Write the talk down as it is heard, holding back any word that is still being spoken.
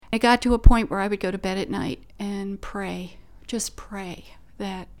It got to a point where I would go to bed at night and pray, just pray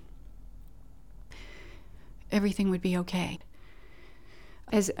that everything would be okay.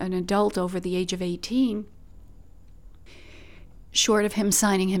 As an adult over the age of 18, short of him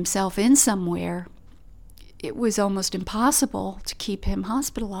signing himself in somewhere, it was almost impossible to keep him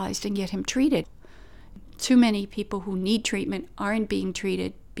hospitalized and get him treated. Too many people who need treatment aren't being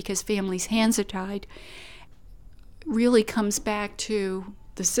treated because families' hands are tied. It really comes back to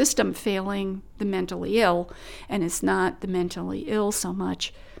the system failing the mentally ill, and it's not the mentally ill so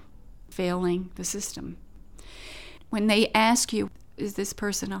much failing the system. When they ask you, is this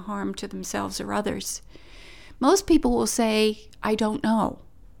person a harm to themselves or others? Most people will say, I don't know.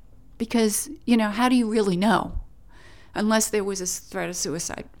 Because, how do you really know? Unless there was a threat of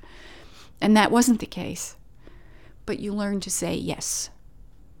suicide. And that wasn't the case. But you learn to say yes.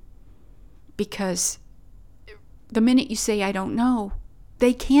 Because the minute you say, I don't know,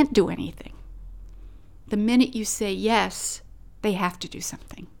 they can't do anything. The minute you say yes, they have to do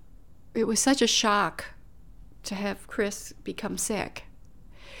something. It was such a shock to have Chris become sick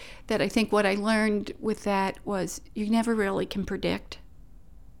that I think what I learned with that was you never really can predict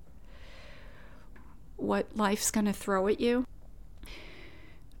what life's going to throw at you.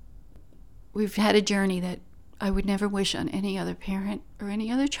 We've had a journey that I would never wish on any other parent or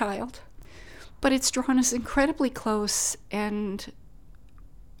any other child, but it's drawn us incredibly close, and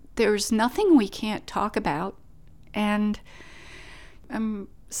there's nothing we can't talk about, and I'm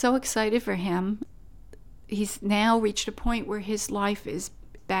so excited for him. He's now reached a point where his life is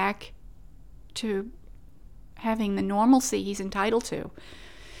back to having the normalcy he's entitled to.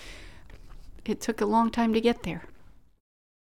 It took a long time to get there.